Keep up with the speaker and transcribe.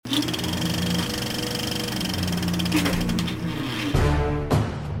You're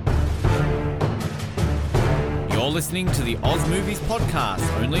listening to the Oz Movies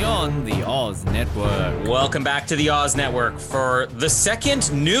Podcast, only on the Oz Network. Welcome back to the Oz Network for the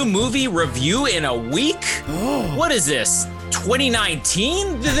second new movie review in a week. What is this,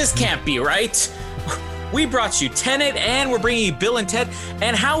 2019? This can't be right. We brought you Tenet and we're bringing you Bill and Ted.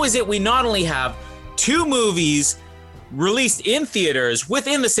 And how is it we not only have two movies released in theaters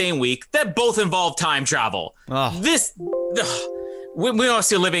within the same week that both involve time travel? We are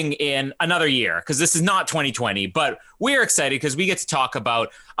still living in another year because this is not 2020, but we're excited because we get to talk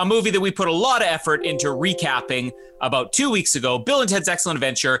about a movie that we put a lot of effort into recapping about 2 weeks ago, Bill and Ted's Excellent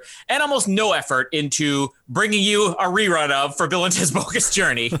Adventure, and almost no effort into bringing you a rerun of for Bill and Ted's Bogus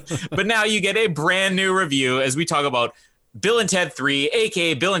Journey. But now you get a brand new review as we talk about Bill and Ted 3,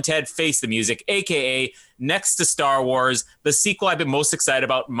 aka Bill and Ted Face the Music, aka next to Star Wars, the sequel I've been most excited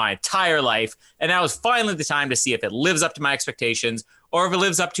about in my entire life. And now is finally the time to see if it lives up to my expectations or if it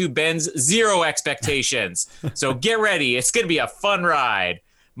lives up to Ben's zero expectations. So get ready. It's going to be a fun ride.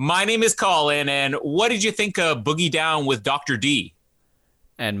 My name is Colin, and what did you think of Boogie Down with Dr. D?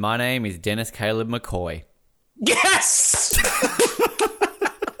 And my name is Dennis Caleb McCoy. Yes!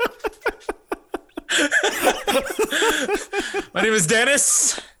 My name is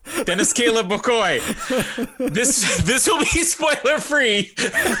Dennis Caleb McCoy. This will be spoiler free.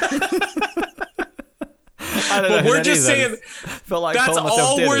 But we're just saying like that's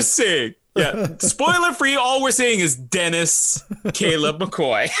all Dennis. We're saying. Yeah, spoiler free. All we're saying is Dennis Caleb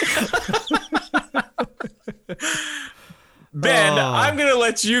McCoy. Ben, I'm going to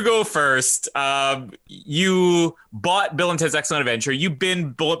let you go first. You bought Bill and Ted's Excellent Adventure. You've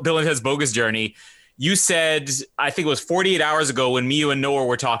been Bill and Ted's Bogus Journey. You said, I think it was 48 hours ago when me, you, and Noah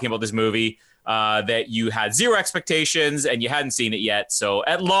were talking about this movie, that you had zero expectations and you hadn't seen it yet. So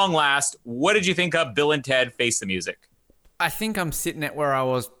at long last, what did you think of Bill and Ted Face the Music? I think I'm sitting at where I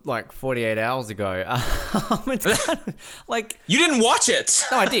was like 48 hours ago. It's kind of like you didn't watch it.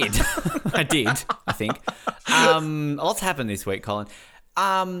 No, I did. I think. Lots happened this week, Colin.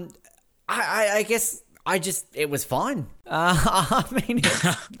 I guess it was fine. I mean,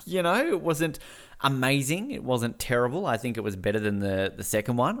 it wasn't amazing. It wasn't terrible. I think it was better than the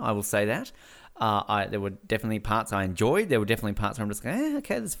second one. I will say that. There were definitely parts I enjoyed. There were definitely parts where I'm just going,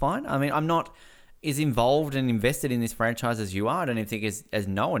 okay, that's fine. I mean, I'm not as involved and invested in this franchise as you are. I don't think as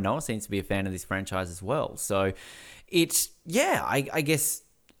Noah. Noah seems to be a fan of this franchise as well. So it's, I guess,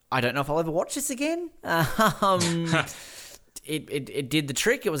 I don't know if I'll ever watch this again. It did the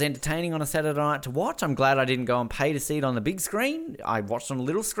trick. It was entertaining on a Saturday night to watch. I'm glad I didn't go and pay to see it on the big screen. I watched on a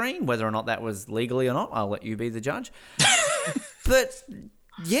little screen. Whether or not that was legally or not, I'll let you be the judge. But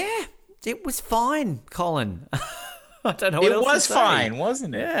yeah, it was fine, Colin. I don't know what else to say. It was fine,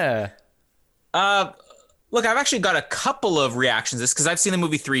 wasn't it? Yeah. Look, I've actually got a couple of reactions to this because I've seen the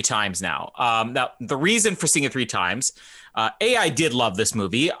movie 3 times now. Now, the reason for seeing it 3 times, I did love this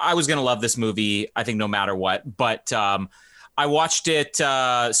movie. I was going to love this movie, I think, no matter what. But I watched it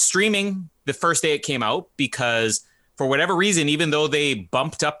streaming the first day it came out because for whatever reason, even though they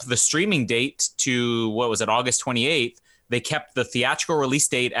bumped up the streaming date to, August 28th, they kept the theatrical release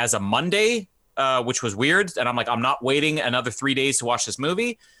date as a Monday, which was weird. And I'm like, I'm not waiting another 3 days to watch this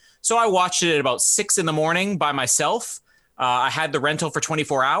movie. So I watched it at about 6 a.m. by myself. I had the rental for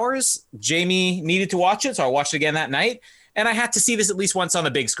 24 hours. Jamie needed to watch it, so I watched it again that night. And I had to see this at least once on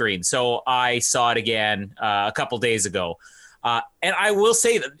the big screen. So I saw it again a couple days ago. And I will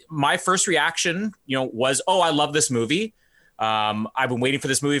say that my first reaction, was, I love this movie. I've been waiting for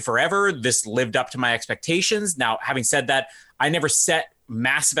this movie forever. This lived up to my expectations. Now, having said that, I never set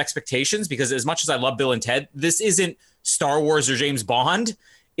massive expectations because as much as I love Bill and Ted, this isn't Star Wars or James Bond.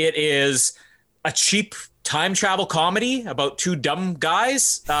 It is a cheap time travel comedy about 2 dumb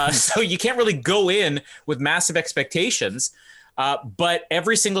guys. So you can't really go in with massive expectations. But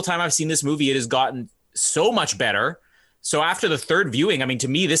every single time I've seen this movie, it has gotten so much better. So after the third viewing, I mean, to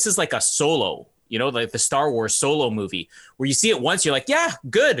me, this is like a Solo, like the Star Wars Solo movie where you see it once, you're like, yeah,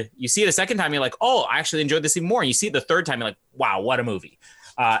 good. You see it a second time, you're like, oh, I actually enjoyed this even more. And you see it the third time, you're like, wow, what a movie.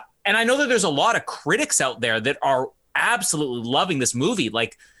 And I know that there's a lot of critics out there that are absolutely loving this movie.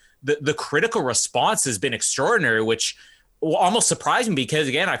 Like the critical response has been extraordinary, which almost surprised me because,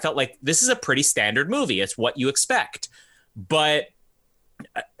 again, I felt like this is a pretty standard movie. It's what you expect. But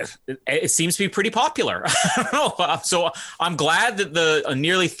it seems to be pretty popular. I don't know. So I'm glad that the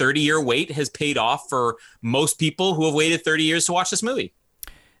nearly 30-year wait has paid off for most people who have waited 30 years to watch this movie.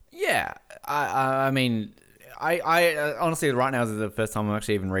 Yeah. I mean, I honestly, right now is the first time I'm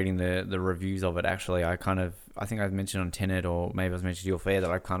actually even reading the reviews of it. Actually, I kind of I think I've mentioned on Tenet, or maybe I was mentioned to you off air,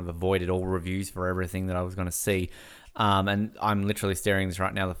 that I kind of avoided all reviews for everything that I was going to see. And I'm literally staring this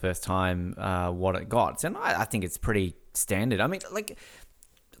right now the first time, what it got. And I think it's pretty standard. I mean, like,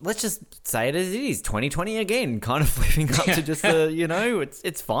 let's just say it as it is. 2020 again, kind of living up to just the,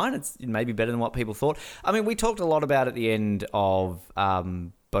 it's fine. It's maybe better than what people thought. I mean, we talked a lot about at the end of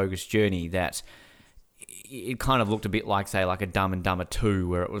Bogus Journey that it kind of looked a bit like, say, like a Dumb and Dumber 2,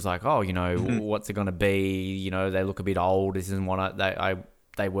 where it was like, oh, what's it going to be? They look a bit old. This isn't what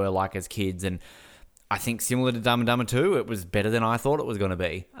they were like as kids. And I think similar to Dumb and Dumber 2, it was better than I thought it was going to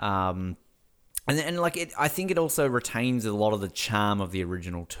be. And I think it also retains a lot of the charm of the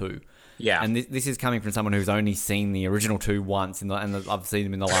original 2. Yeah. And this is coming from someone who's only seen the original 2 once, and I've seen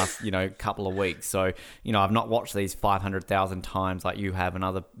them in the last, couple of weeks. So, I've not watched these 500,000 times like you have, and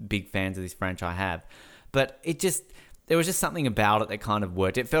other big fans of this franchise have. But there was just something about it that kind of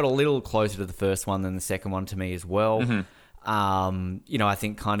worked. It felt a little closer to the first one than the second one to me as well. Mm-hmm. I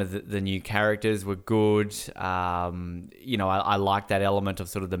think kind of the new characters were good. I like that element of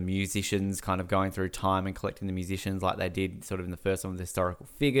sort of the musicians kind of going through time and collecting the musicians like they did sort of in the first one with the historical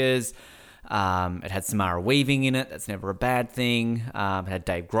figures. It had Samara Weaving in it. That's never a bad thing. It had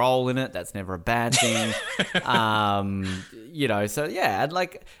Dave Grohl in it. That's never a bad thing. So yeah, and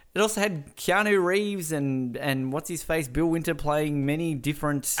like it also had Keanu Reeves and what's his face, Bill Winter, playing many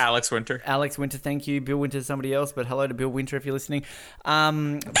different... Alex Winter, thank you. Bill Winter's somebody else, but hello to Bill Winter if you're listening.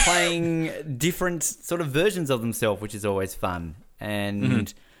 Playing different sort of versions of themselves, which is always fun.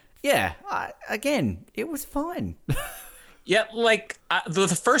 And again, it was fine. Yeah, like the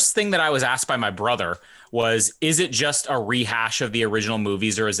first thing that I was asked by my brother was, is it just a rehash of the original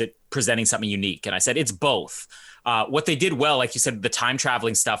movies, or is it presenting something unique? And I said, it's both. What they did well, like you said, the time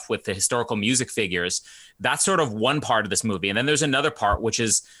traveling stuff with the historical music figures, that's sort of one part of this movie. And then there's another part, which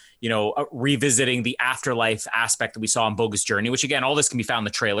is, revisiting the afterlife aspect that we saw in Bogus Journey, which again, all this can be found in the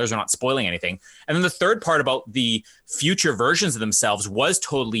trailers. We're not spoiling anything. And then the third part about the future versions of themselves was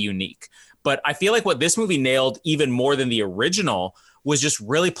totally unique. But I feel like what this movie nailed even more than the original was just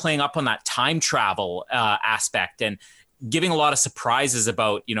really playing up on that time travel aspect and giving a lot of surprises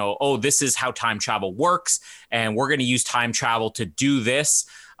about, this is how time travel works, and we're going to use time travel to do this.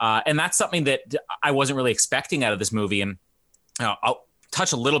 And that's something that I wasn't really expecting out of this movie. And I'll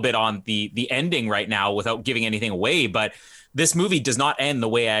touch a little bit on the ending right now without giving anything away, but this movie does not end the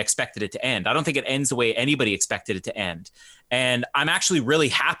way I expected it to end. I don't think it ends the way anybody expected it to end. And I'm actually really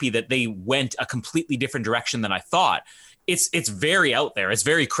happy that they went a completely different direction than I thought. It's very out there. It's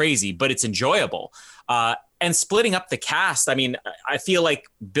very crazy, but it's enjoyable. And splitting up the cast, I mean, I feel like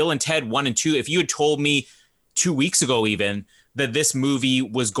Bill and Ted 1 and 2, if you had told me 2 weeks ago even that this movie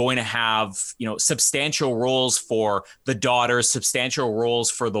was going to have, substantial roles for the daughters, substantial roles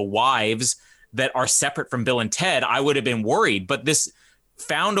for the wives that are separate from Bill and Ted, I would have been worried. But this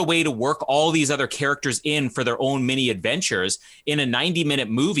found a way to work all these other characters in for their own mini adventures in a 90-minute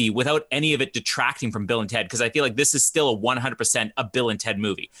movie without any of it detracting from Bill and Ted, because I feel like this is still a 100% a Bill and Ted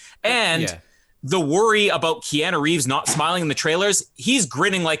movie. And the worry about Keanu Reeves not smiling in the trailers, he's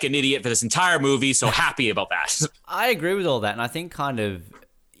grinning like an idiot for this entire movie, so happy about that. I agree with all that, and I think kind of,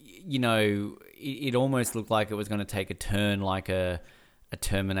 it almost looked like it was going to take a turn like a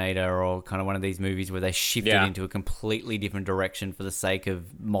Terminator or kind of one of these movies where they shifted into a completely different direction for the sake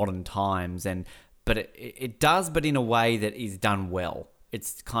of modern times. But it does, but in a way that is done well.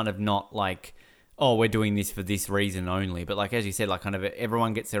 It's kind of not like, oh, we're doing this for this reason only. But like, as you said, like kind of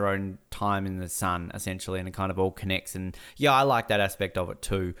everyone gets their own time in the sun, essentially, and it kind of all connects. And yeah, I like that aspect of it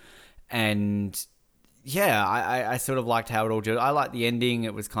too. And yeah, I sort of liked how it all... I liked the ending.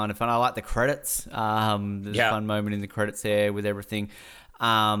 It was kind of fun. I liked the credits. There's a fun moment in the credits there with everything.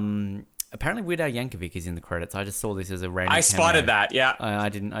 Apparently Weird Al Yankovic is in the credits. I just saw this as a random I spotted that, yeah. I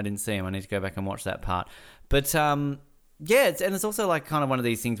didn't see him. I need to go back and watch that part. But yeah, it's also like kind of one of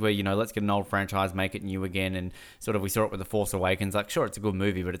these things where, let's get an old franchise, make it new again, and sort of we saw it with The Force Awakens. Like, sure, it's a good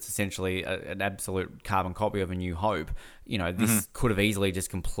movie, but it's essentially an absolute carbon copy of A New Hope. This could have easily just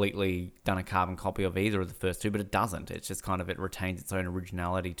completely done a carbon copy of either of the first two, but it doesn't. It's just kind of, it retains its own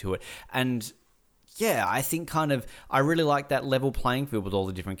originality to it. And yeah, I think kind of, I really like that level playing field with all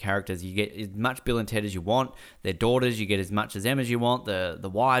the different characters. You get as much Bill and Ted as you want. Their daughters, you get as much as them as you want. The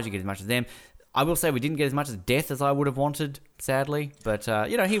wives, you get as much as them. I will say we didn't get as much as Death as I would have wanted, sadly. But,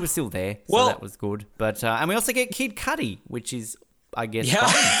 he was still there, so that was good. But and we also get Kid Cudi, which is, I guess,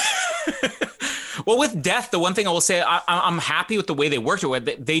 fun. Well, with Death, the one thing I will say, I'm happy with the way they worked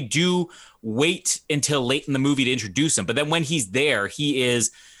it. They do wait until late in the movie to introduce him. But then when he's there, he is...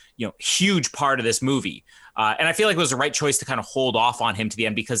 huge part of this movie. And I feel like it was the right choice to kind of hold off on him to the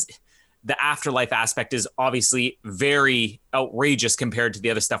end, because the afterlife aspect is obviously very outrageous compared to the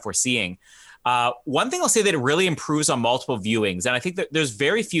other stuff we're seeing. One thing I'll say that it really improves on multiple viewings, and I think that there's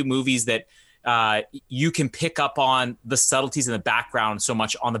very few movies that you can pick up on the subtleties in the background so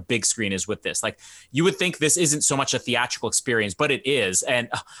much on the big screen as with this. Like, you would think this isn't so much a theatrical experience, but it is. And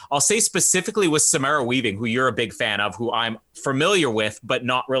I'll say specifically with Samara Weaving, who you're a big fan of, who I'm familiar with, but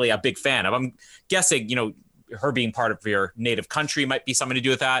not really a big fan of. I'm guessing, her being part of your native country might be something to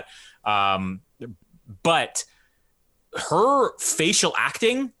do with that. But her facial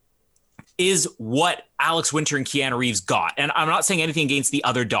acting is what Alex Winter and Keanu Reeves got. And I'm not saying anything against the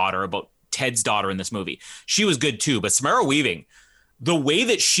other daughter, about Ted's daughter in this movie. She was good too, but Samara Weaving, the way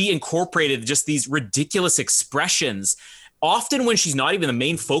that she incorporated just these ridiculous expressions, often when she's not even the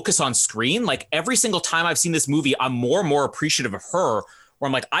main focus on screen, like every single time I've seen this movie, I'm more and more appreciative of her, where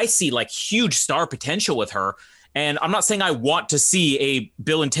I'm like, I see like huge star potential with her. And I'm not saying I want to see a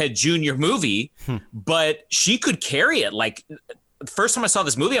Bill and Ted Jr. movie, but she could carry it. Like, the first time I saw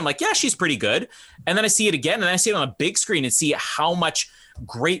this movie, I'm like, yeah, she's pretty good. And then I see it again, and then I see it on a big screen and see how much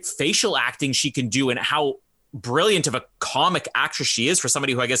great facial acting she can do and how brilliant of a comic actress she is for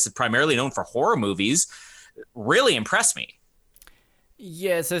somebody who I guess is primarily known for horror movies. Really impressed me.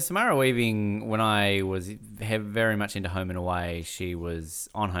 Yeah, so Samara Weaving, when I was very much into Home and Away, she was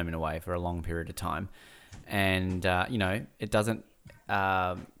on Home and Away for a long period of time. And, it doesn't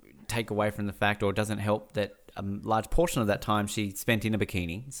take away from the fact, or doesn't help that a large portion of that time she spent in a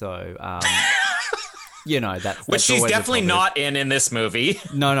bikini. So, that's which she's definitely not in this movie.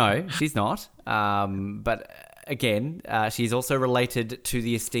 No, she's not. But again, she's also related to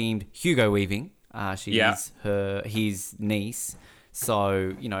the esteemed Hugo Weaving. She's his niece.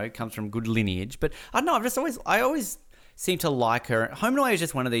 So, it comes from good lineage. But I don't know, I always seem to like her. Home and Away is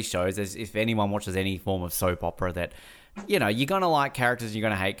just one of these shows, as if anyone watches any form of soap opera, that you're going to like characters, you're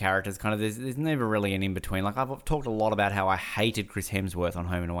going to hate characters. Kind of, there's never really an in-between. Like, I've talked a lot about how I hated Chris Hemsworth on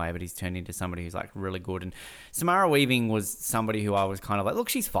Home and Away, but he's turned into somebody who's, like, really good. And Samara Weaving was somebody who I was kind of like, look,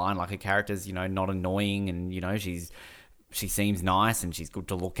 she's fine. Like, her character's, not annoying, and, she seems nice, and she's good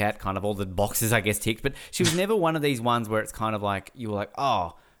to look at. Kind of all the boxes, I guess, ticked. But she was never one of these ones where it's kind of like, you were like,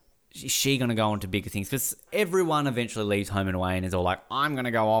 oh, is she going to go on to bigger things? Because everyone eventually leaves Home and Away and is all like, I'm going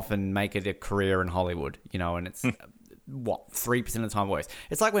to go off and make it a career in Hollywood, and it's... 3% of the time worse.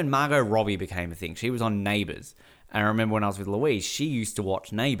 It's like when Margot Robbie became a thing. She was on Neighbours. And I remember when I was with Louise, she used to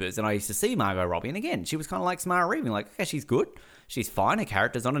watch Neighbours, and I used to see Margot Robbie. And again, she was kind of like Samara Weaving, like, okay, she's good. She's fine. Her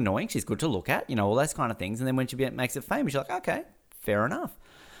character's not annoying. She's good to look at, all those kind of things. And then when she makes it famous, you're like, okay, fair enough.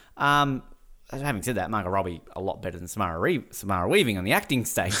 Having said that, Margot Robbie a lot better than Samara Weaving on the acting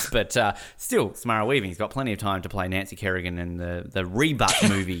stage, but still, Samara Weaving's got plenty of time to play Nancy Kerrigan in the Rebut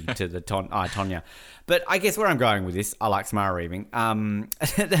movie to the Tonya. But I guess where I'm going with this, I like Samara Weaving. And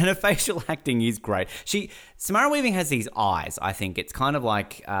her facial acting is great. Samara Weaving has these eyes. I think it's kind of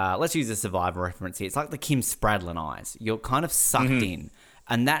like, let's use a Survivor reference here. It's like the Kim Spradlin eyes. You're kind of sucked in.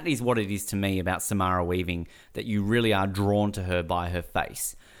 And that is what it is to me about Samara Weaving, that you really are drawn to her by her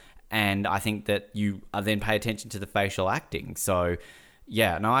face. And I think that you then pay attention to the facial acting. So,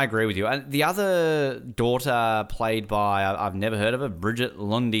 yeah, no, I agree with you. And the other daughter played by, I've never heard of her, Bridget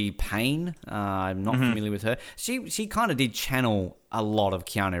Lundy Payne. I'm not familiar with her. She kind of did channel a lot of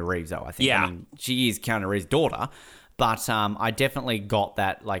Keanu Reeves, though, I think. Yeah. I mean, she is Keanu Reeves' daughter. But I definitely got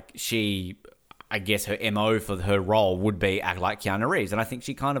that, like, I guess her MO for her role would be act like Keanu Reeves. And I think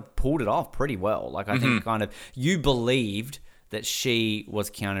she kind of pulled it off pretty well. Like, I think kind of, you believed that she was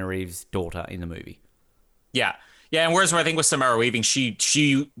Keanu Reeves' daughter in the movie. Yeah. Yeah, and whereas I think with Samara Weaving,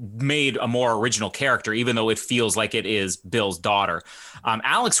 she made a more original character, even though it feels like it is Bill's daughter.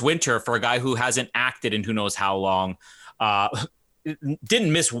 Alex Winter, for a guy who hasn't acted in who knows how long,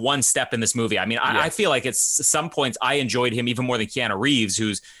 didn't miss one step in this movie. I mean, I feel like at some points I enjoyed him even more than Keanu Reeves,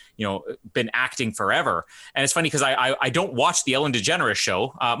 who's been acting forever. And it's funny because I don't watch the Ellen DeGeneres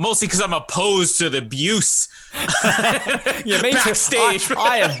show, mostly because I'm opposed to the abuse backstage.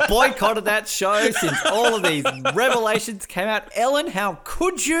 I have boycotted that show since all of these revelations came out. Ellen, how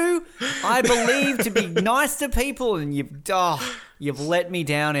could you? I believe to be nice to people, and you've let me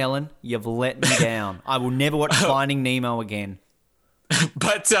down, Ellen. You've let me down. I will never watch Finding Nemo again.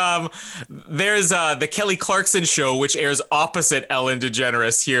 But there's the Kelly Clarkson show, which airs opposite Ellen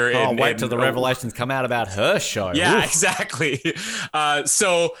DeGeneres here. Wait till the revelations come out about her show. Yeah, Oof. exactly.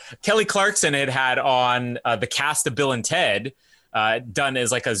 So Kelly Clarkson had on the cast of Bill and Ted, done as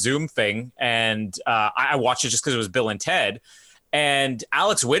like a Zoom thing. And I watched it just because it was Bill and Ted. And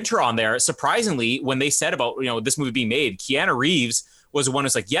Alex Winter on there, surprisingly, when they said about this movie being made, Keanu Reeves was the one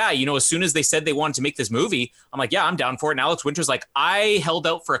who's like, yeah, as soon as they said they wanted to make this movie, I'm like, yeah, I'm down for it. And Alex Winter's like, I held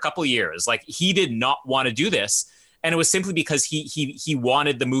out for a couple of years. Like, he did not want to do this. And it was simply because he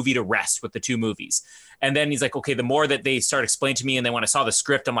wanted the movie to rest with the two movies. And then he's like, okay, the more that they start explaining to me, and then when I saw the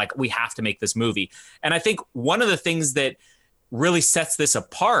script, I'm like, we have to make this movie. And I think one of the things that really sets this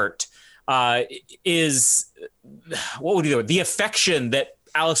apart is, what would you do? The affection that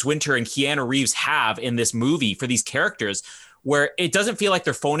Alex Winter and Keanu Reeves have in this movie for these characters, where it doesn't feel like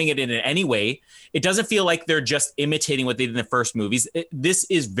they're phoning it in any way. It doesn't feel like they're just imitating what they did in the first movies. This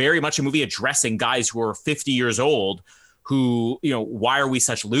is very much a movie addressing guys who are 50 years old who, why are we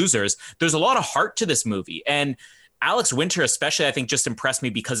such losers? There's a lot of heart to this movie. And Alex Winter, especially, I think just impressed me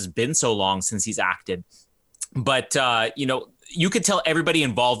because it's been so long since he's acted. But, you could tell everybody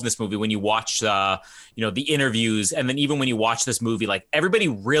involved in this movie when you watch, the interviews. And then even when you watch this movie, like, everybody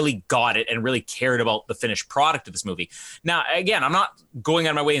really got it and really cared about the finished product of this movie. Now, again, I'm not going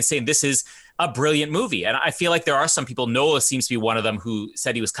out of my way and saying this is a brilliant movie. And I feel like there are some people, Noah seems to be one of them, who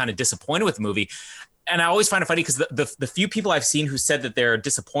said he was kind of disappointed with the movie. And I always find it funny because the few people I've seen who said that they're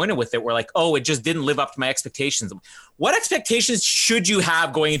disappointed with it were like, oh, it just didn't live up to my expectations. What expectations should you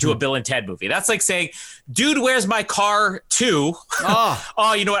have going into a Bill and Ted movie? That's like saying, dude, where's my car 2?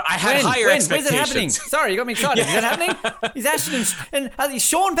 Oh, you know what? I had higher expectations. When's it happening? Sorry, you got me excited. Is that happening? Is Ashton is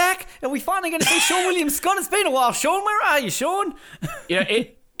Sean back? Are we finally going to see Sean William Scott? It's been a while. Sean, where are you, Sean?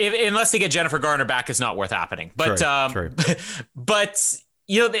 Unless they get Jennifer Garner back, it's not worth happening. But True. But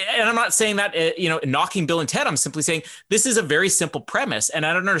and I'm not saying that, knocking Bill and Ted. I'm simply saying this is a very simple premise. And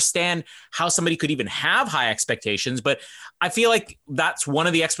I don't understand how somebody could even have high expectations. But I feel like that's one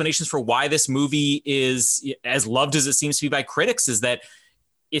of the explanations for why this movie is as loved as it seems to be by critics, is that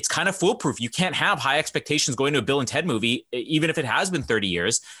it's kind of foolproof. You can't have high expectations going to a Bill and Ted movie, even if it has been 30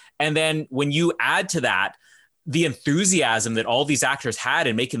 years. And then when you add to that the enthusiasm that all these actors had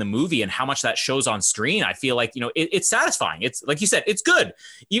in making the movie and how much that shows on screen, I feel like, it's satisfying. It's like you said, it's good.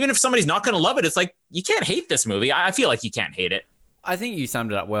 Even if somebody's not going to love it, it's like, you can't hate this movie. I feel like you can't hate it. I think you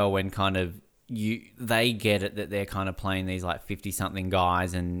summed it up well when kind of they get it that they're kind of playing these like 50 something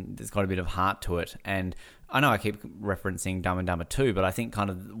guys and there's got a bit of heart to it. And I know I keep referencing Dumb and Dumber 2, but I think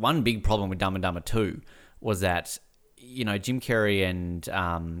kind of one big problem with Dumb and Dumber 2 was that, Jim Carrey and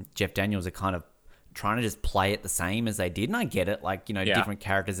Jeff Daniels are kind of trying to just play it the same as they did. And I get it, like, different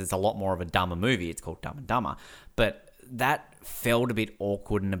characters. It's a lot more of a dumber movie. It's called Dumb and Dumber. But that felt a bit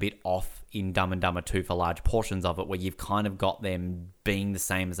awkward and a bit off in Dumb and Dumber 2 for large portions of it, where you've kind of got them being the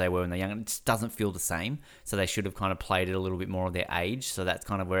same as they were when they're young. And it just doesn't feel the same. So they should have kind of played it a little bit more of their age. So that's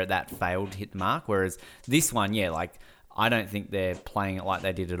kind of where that failed to hit the mark. Whereas this one, I don't think they're playing it like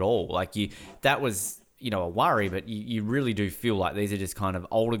they did at all. Like, that was, a worry, but you really do feel like these are just kind of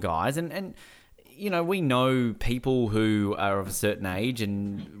older guys. And we know people who are of a certain age,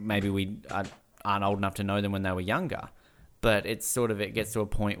 and maybe we aren't old enough to know them when they were younger. But it gets to a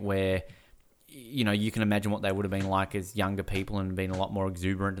point where, you can imagine what they would have been like as younger people and been a lot more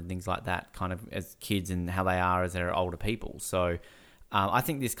exuberant and things like that, kind of as kids, and how they are as they're older people. So I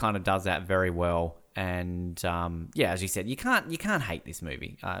think this kind of does that very well. And as you said, you can't hate this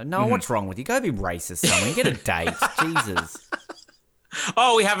movie. What's wrong with you? Go be racist, someone. Get a date. Jesus.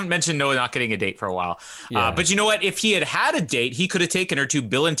 Oh, we haven't mentioned Noah not getting a date for a while. Yeah. But you know what? If he had a date, he could have taken her to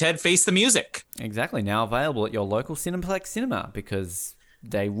Bill and Ted Face the Music. Exactly. Now available at your local Cineplex cinema, because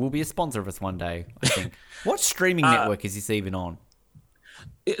they will be a sponsor of us one day, I think. What streaming network is this even on?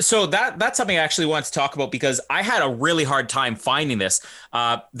 So that's something I actually wanted to talk about, because I had a really hard time finding this.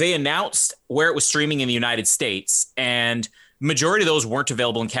 They announced where it was streaming in the United States, and majority of those weren't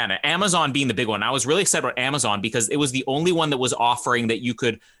available in Canada. Amazon being the big one. I was really excited about Amazon because it was the only one that was offering that you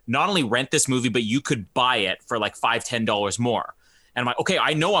could not only rent this movie, but you could buy it for like $5-10 more. And I'm like, okay,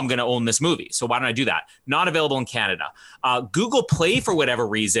 I know I'm going to own this movie, so why don't I do that? Not available in Canada. Google Play, for whatever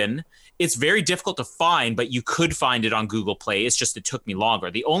reason, it's very difficult to find, but you could find it on Google Play. It's just it took me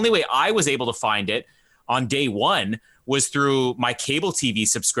longer. The only way I was able to find it on day one was through my cable TV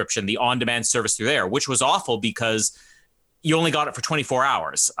subscription, the on-demand service through there, which was awful because you only got it for 24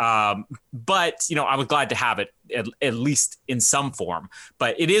 hours. But, I was glad to have it at least in some form.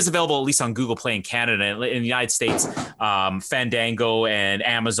 But it is available at least on Google Play in Canada. In the United States, Fandango and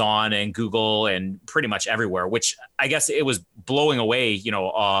Amazon and Google and pretty much everywhere, which I guess it was blowing away,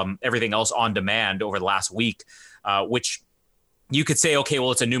 everything else on demand over the last week, which you could say, okay,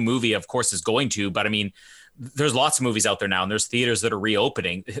 well, it's a new movie, of course it's going to. But I mean, there's lots of movies out there now, and there's theaters that are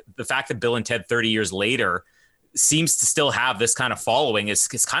reopening. The fact that Bill and Ted 30 years later seems to still have this kind of following is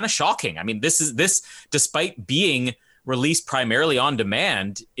kind of shocking. I mean, this despite being released primarily on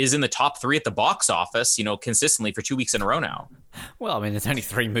demand is in the top 3 at the box office, consistently for 2 weeks in a row now. Well, I mean, there's only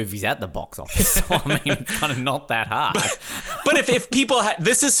 3 movies at the box office, so I mean, it's kind of not that hard. But if people,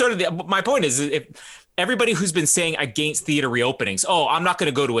 this is sort of my point is, if everybody who's been saying against theater reopenings, oh, I'm not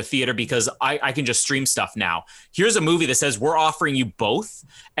going to go to a theater because I can just stream stuff now. Here's a movie that says we're offering you both,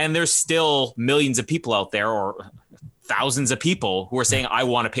 and there's still millions of people out there, or thousands of people, who are saying, I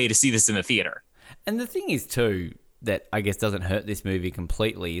want to pay to see this in the theater. And the thing is, too, that I guess doesn't hurt this movie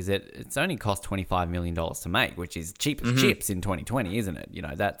completely is that it's only cost $25 million to make, which is cheap as chips in 2020, isn't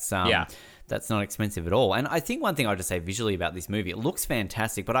it? That's not expensive at all. And I think one thing I'll just say visually about this movie, it looks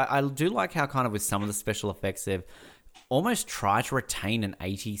fantastic, but I do like how kind of with some of the special effects they've almost tried to retain an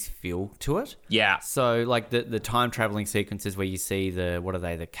 80s feel to it. Yeah. So like the time traveling sequences where you see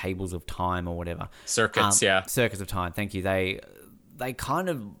the cables of time or whatever. Circuits of time, thank you. They kind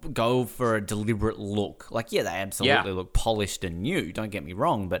of go for a deliberate look. Like, they absolutely look polished and new. Don't get me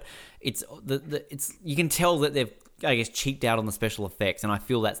wrong, but it's you can tell that they've, I guess, cheaped out on the special effects, and I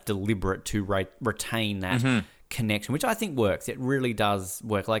feel that's deliberate to retain that connection, which I think works. It really does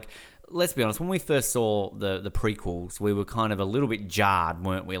work. Like, let's be honest, when we first saw the prequels, we were kind of a little bit jarred,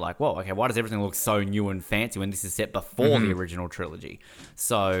 weren't we? Like, whoa, okay, why does everything look so new and fancy when this is set before the original trilogy?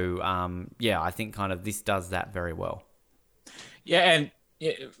 So, I think kind of this does that very well. Yeah, and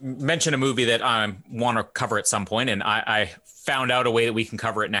mention a movie that I want to cover at some point, and I found out a way that we can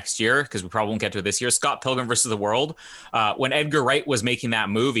cover it next year, because we probably won't get to it this year. Scott Pilgrim versus the World. When Edgar Wright was making that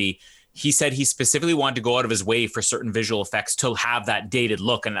movie, he said he specifically wanted to go out of his way for certain visual effects to have that dated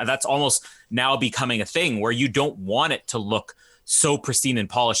look, and that's almost now becoming a thing where you don't want it to look so pristine and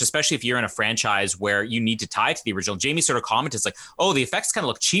polished, especially if you're in a franchise where you need to tie to the original. Jamie sort of commented, it's like, oh, the effects kind of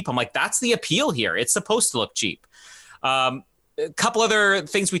look cheap. I'm like, that's the appeal here. It's supposed to look cheap. A couple other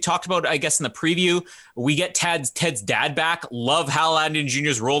things we talked about, I guess, in the preview. We get Ted's dad back. Love Hal Landon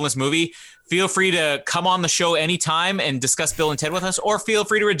Jr.'s role in this movie. Feel free to come on the show anytime and discuss Bill and Ted with us, or feel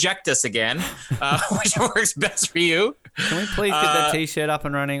free to reject us again, which works best for you. Can we please get that T-shirt up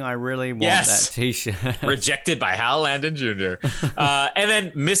and running? I really want that T-shirt. Rejected by Hal Landon Jr. And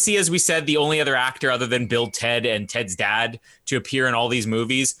then Missy, as we said, the only other actor other than Bill, Ted, and Ted's dad to appear in all these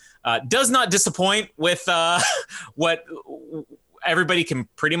movies. Does not disappoint with what everybody can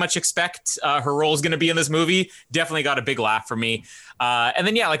pretty much expect her role is going to be in this movie. Definitely got a big laugh for me. And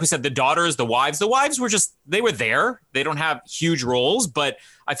then, like we said, the wives were just, they were there. They don't have huge roles, but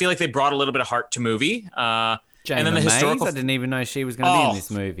I feel like they brought a little bit of heart to movie. And then the historical, I didn't even know she was going to be in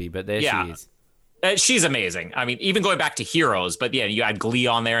this movie, but there she is. She's amazing. I mean, even going back to Heroes, but you had Glee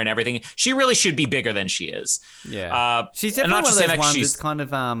on there and everything. She really should be bigger than she is. Yeah. She's definitely one of those ones that's kind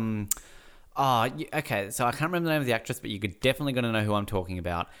of, okay, so I can't remember the name of the actress, but you're definitely going to know who I'm talking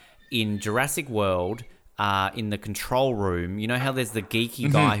about. In Jurassic World, in the control room, you know how there's the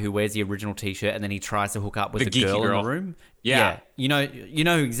geeky guy who wears the original T-shirt and then he tries to hook up with the girl in the room? Yeah. You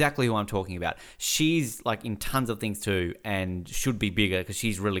know exactly who I'm talking about. She's like in tons of things too and should be bigger because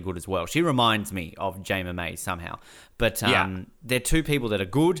she's really good as well. She reminds me of Jayma May somehow. But they're two people that are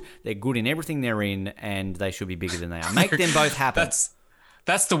good. They're good in everything they're in, and they should be bigger than they are. Make them both happen.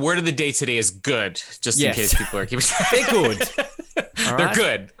 That's the word of the day today is good, just in case people are keeping They're good. All They're right?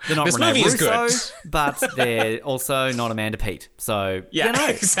 good. They're not this Renee movie Russo, is good. But they're also not Amanda Peet. So,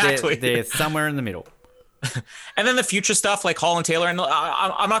 exactly. They're somewhere in the middle. And then the future stuff like Holland Taylor, and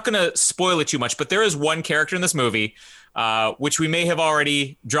I'm not going to spoil it too much, but there is one character in this movie, which we may have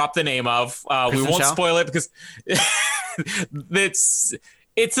already dropped the name of. We won't spoil it because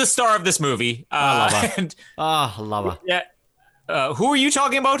it's the star of this movie. I love her. I love her. Yeah. Who are you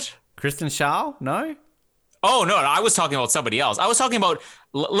talking about? Kristen Schaal? No? Oh, no, I was talking about somebody else. I was talking about,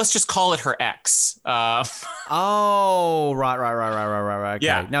 let's just call it her ex. Oh, right. Okay.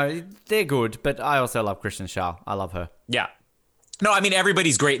 Yeah. No, they're good, but I also love Kristen Schaal. I love her. Yeah. No, I mean,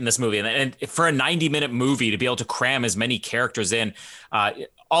 everybody's great in this movie. And for a 90-minute movie, to be able to cram as many characters in,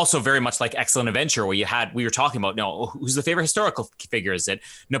 also very much like Excellent Adventure, where we were talking about, who's the favorite historical figure? Is it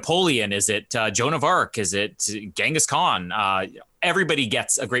Napoleon? Is it Joan of Arc? Is it Genghis Khan? Everybody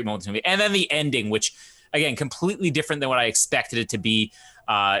gets a great moment in the movie. And then the ending, which, again, completely different than what I expected it to be.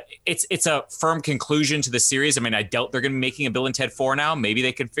 It's a firm conclusion to the series. I mean, I doubt they're going to be making a Bill and Ted 4 now. Maybe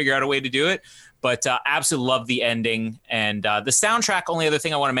they could figure out a way to do it. But absolutely love the ending. And the soundtrack, only other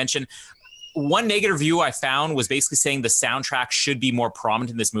thing I want to mention, one negative review I found was basically saying the soundtrack should be more prominent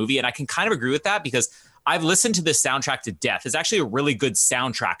in this movie. And I can kind of agree with that because I've listened to this soundtrack to death. It's actually a really good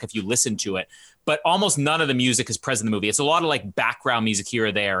soundtrack if you listen to it. But almost none of the music is present in the movie. It's a lot of like background music here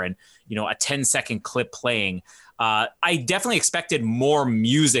or there and, a 10-second clip playing. I definitely expected more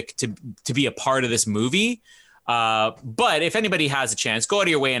music to be a part of this movie. But if anybody has a chance, go out of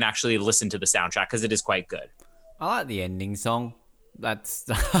your way and actually listen to the soundtrack because it is quite good. I like the ending song. That's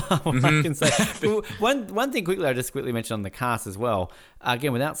what I can say. One thing quickly, I just quickly mentioned on the cast as well,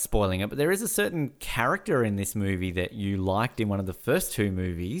 again, without spoiling it, but there is a certain character in this movie that you liked in one of the first two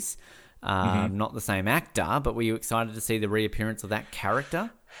movies. Not the same actor, but were you excited to see the reappearance of that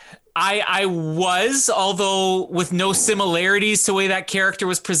character? I was, although with no similarities to the way that character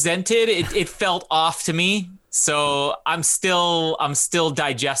was presented, it felt off to me. So I'm still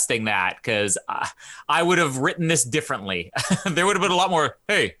digesting that because I would have written this differently. There would have been a lot more,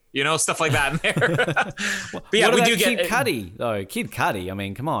 hey, stuff like that in there. But yeah, what we about do get Kid Cudi though. Kid Cudi, I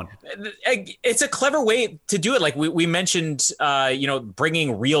mean, come on. It's a clever way to do it. Like we mentioned,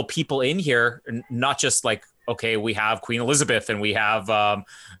 bringing real people in here, not just like, okay, we have Queen Elizabeth and we have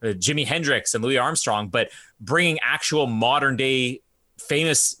Jimi Hendrix and Louis Armstrong, but bringing actual modern day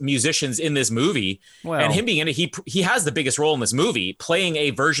famous musicians in this movie, and him being in it, he has the biggest role in this movie, playing a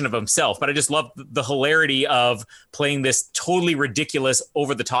version of himself. But I just love the hilarity of playing this totally ridiculous,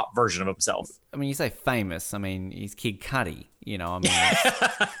 over the top version of himself. I mean, you say famous. I mean, he's Kid Cudi. I mean,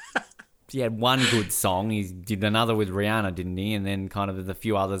 he had one good song. He did another with Rihanna, didn't he? And then kind of the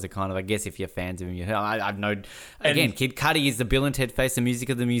few others are kind of, I guess, if you're fans of him, I've known. Again, Kid Cudi is the Bill and Ted Face of music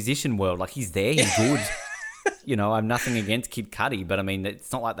of the musician world. Like, he's there, he's good. I'm nothing against Kid Cudi, but I mean,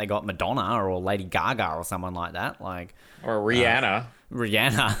 it's not like they got Madonna or Lady Gaga or someone like that, or Rihanna.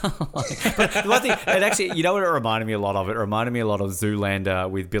 But the one thing, it actually, you know what it reminded me a lot of? It reminded me a lot of Zoolander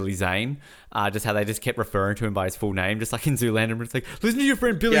with Billy Zane. Just how they just kept referring to him by his full name, just like in Zoolander. It's like, listen to your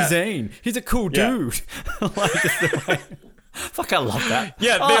friend Billy Zane. He's a cool dude. Fuck, I love that.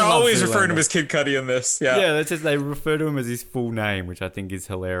 Yeah, they're always referring to him as Kid Cudi in this. Yeah, that's just, they refer to him as his full name, which I think is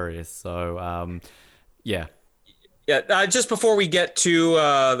hilarious. So, yeah. Just before we get to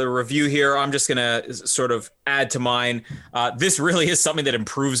the review here, I'm just going to sort of add to mine. This really is something that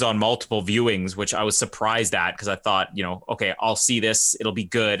improves on multiple viewings, which I was surprised at because I thought, okay, I'll see this, it'll be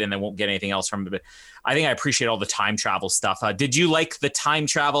good, and then won't get anything else from it. But I think I appreciate all the time travel stuff. Did you like the time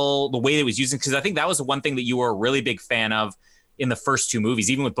travel, the way that it was using? Because I think that was the one thing that you were a really big fan of in the first two movies,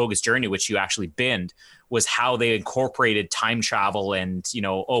 even with Bogus Journey, which you actually binned, was how they incorporated time travel and,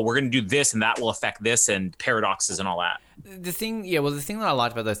 we're going to do this and that will affect this and paradoxes and all that. The thing that I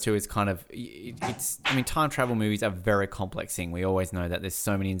liked about those two is kind of, time travel movies are a very complex thing. We always know that there's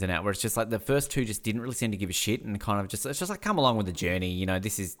so many ins and outs, where it's just like the first two just didn't really seem to give a shit and kind of just, it's just like, come along with the journey.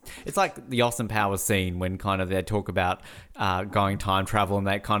 It's like the Austin Powers scene when kind of they talk about going time travel and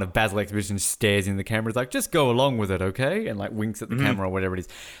that kind of Basil Exhibition stares in the camera. It's like, just go along with it, okay? And like winks at the camera or whatever it is.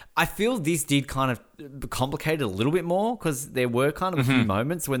 I feel this did kind of complicate it a little bit more because there were kind of a few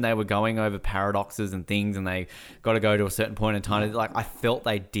moments when they were going over paradoxes and things and they got to go to a certain point in time. Like, I felt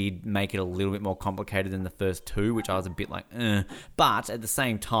they did make it a little bit more complicated than the first two, which I was a bit like, But at the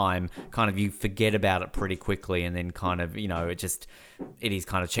same time, kind of you forget about it pretty quickly and then kind of, it is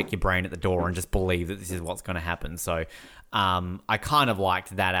kind of check your brain at the door and just believe that this is what's going to happen. So I kind of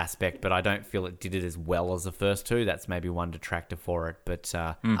liked that aspect, but I don't feel it did it as well as the first two. That's maybe one detractor for it. But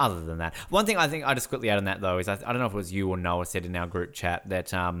other than that, one thing I think I just quickly add on that, though, is I don't know if it was you or Noah said in our group chat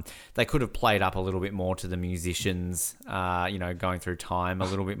that they could have played up a little bit more to the musicians, going through time a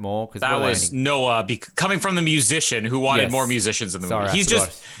little bit more. Cause that was Noah coming from the musician who wanted more musicians in the movie. He's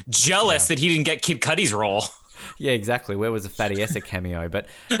just jealous that he didn't get Kid Cudi's role. Yeah, exactly. Where was the Fatty Essa cameo? But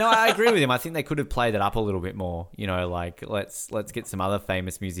no, I agree with him. I think they could have played that up a little bit more. Like let's get some other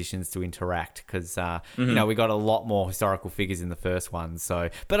famous musicians to interact because we got a lot more historical figures in the first one. So,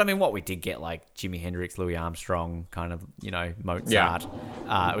 but I mean, what we did get, like Jimi Hendrix, Louis Armstrong, kind of Mozart.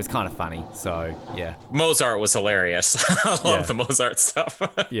 It was kind of funny. So yeah, Mozart was hilarious. I love the Mozart stuff.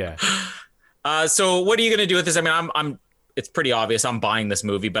 Yeah. So what are you gonna do with this? I mean, I'm. It's pretty obvious I'm buying this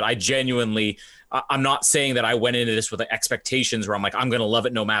movie, but I genuinely, I'm not saying that I went into this with expectations where I'm like, I'm going to love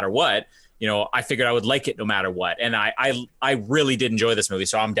it no matter what. I figured I would like it no matter what. And I really did enjoy this movie,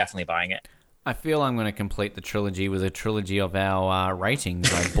 so I'm definitely buying it. I feel I'm going to complete the trilogy with a trilogy of our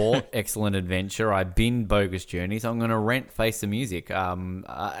ratings. I bought Excellent Adventure. I binned Bogus Journey, so I'm going to rent Face the Music. Again,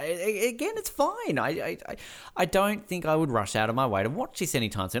 it's fine. I don't think I would rush out of my way to watch this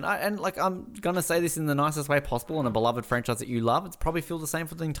anytime soon. I'm going to say this in the nicest way possible, and a beloved franchise that you love, it's probably feel the same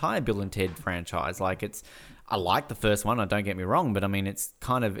for the entire Bill and Ted franchise. I like the first one, don't get me wrong, but I mean, it's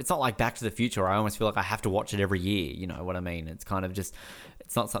not like Back to the Future where I almost feel like I have to watch it every year. You know what I mean? It's kind of just,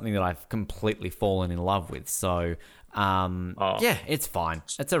 it's not something that I've completely fallen in love with. So Yeah, it's fine.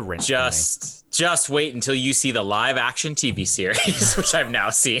 It's a rent for me. Just wait until you see the live action TV series, which I've now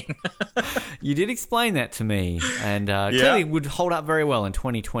seen. You did explain that to me, and clearly would hold up very well in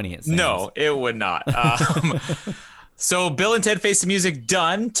 2020, it seems. No, it would not. So Bill and Ted Face the Music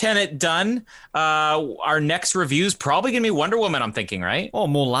done. Tenet done. Our next review is probably going to be Wonder Woman, I'm thinking, right? Oh,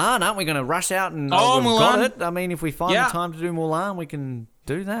 Mulan. Aren't we going to rush out and we've Mulan. got it? I mean, if we find the time to do Mulan, we can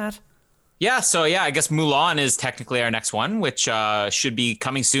do that. Yeah, so I guess Mulan is technically our next one, which should be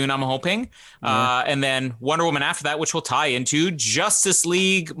coming soon, I'm hoping. And then Wonder Woman after that, which will tie into Justice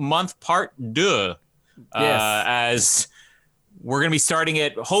League month part 2. As we're going to be starting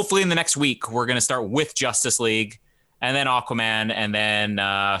it, hopefully in the next week, we're going to start with Justice League, and then Aquaman, and then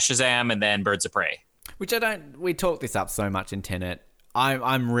Shazam, and then Birds of Prey. Which we talked this up so much in Tenet.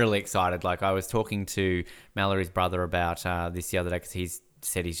 I'm really excited. Like, I was talking to Mallory's brother about this the other day, because he's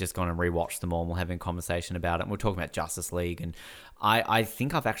said he's just gone and rewatched them all, and we're having a conversation about it, and we're talking about Justice League, and I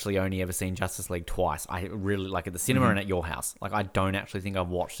think I've actually only ever seen Justice League twice. I really, like, at the cinema and at your house. Like, I don't actually think I've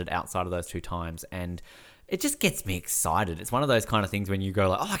watched it outside of those 2 times, and it just gets me excited. It's one of those kind of things when you go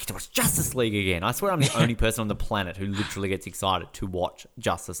like, oh, I get to watch Justice League again. I swear I'm the only person on the planet who literally gets excited to watch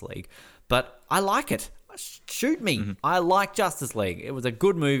Justice League, but I like it. Shoot me. I like Justice League. It was a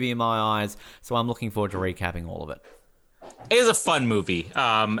good movie in my eyes, so I'm looking forward to recapping all of it. It is a fun movie.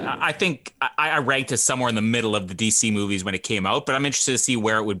 I think I ranked it somewhere in the middle of the DC movies when it came out, but I'm interested to see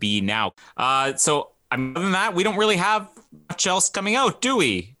where it would be now. So other than that, we don't really have much else coming out, do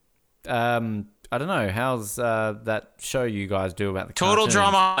we? I don't know. How's that show you guys do about the Total cartoons?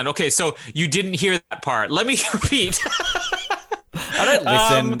 Drama? Okay, so you didn't hear that part. Let me repeat. I don't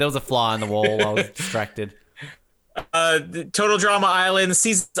listen. There was a fly on the wall. I was distracted. The Total Drama Island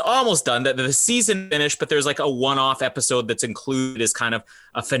season's almost done. The season finished, but there's like a one-off episode that's included as kind of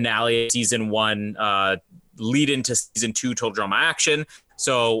a finale of season 1, lead into season 2 Total Drama Action.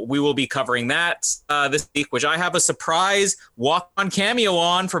 So we will be covering that this week, which I have a surprise walk-on cameo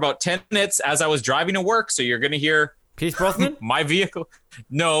on for about 10 minutes as I was driving to work. So you're going to hear Pierce Brosnan? My vehicle.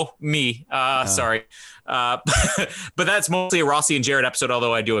 No, me. Sorry. But that's mostly a Rossi and Jared episode,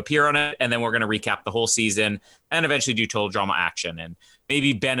 although I do appear on it. And then we're going to recap the whole season and eventually do Total Drama Action. And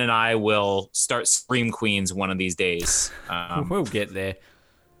maybe Ben and I will start Scream Queens one of these days. We'll get there.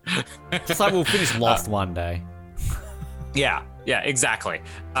 Just like we'll finish Lost one day. Yeah, exactly.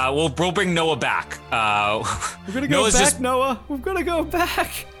 We'll bring Noah back. We're going to go back, Noah. We've got to go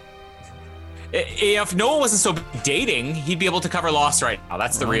back. If Noah wasn't so dating, he'd be able to cover Lost right now.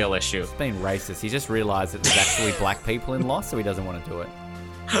 That's the real issue. He's being racist. He just realized that there's actually black people in Lost, so he doesn't want to do it.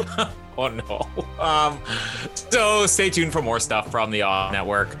 Oh, no. So stay tuned for more stuff from the Oz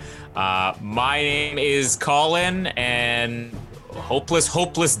Network. My name is Colin, and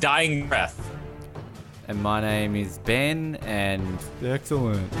hopeless dying breath. And my name is Ben, and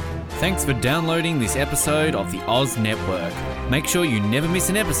excellent. Thanks for downloading this episode of the Oz Network. Make sure you never miss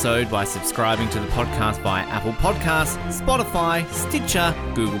an episode by subscribing to the podcast via Apple Podcasts, Spotify, Stitcher,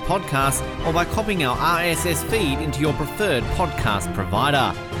 Google Podcasts, or by copying our RSS feed into your preferred podcast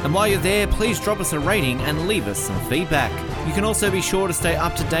provider. And while you're there, please drop us a rating and leave us some feedback. You can also be sure to stay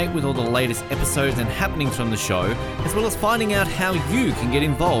up to date with all the latest episodes and happenings from the show, as well as finding out how you can get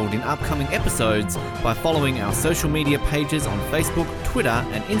involved in upcoming episodes by following our social media pages on Facebook, Twitter,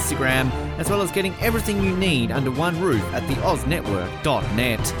 and Instagram, as well as getting everything you need under one roof at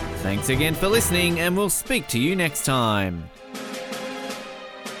theoznetwork.net. Thanks again for listening, and we'll speak to you next time.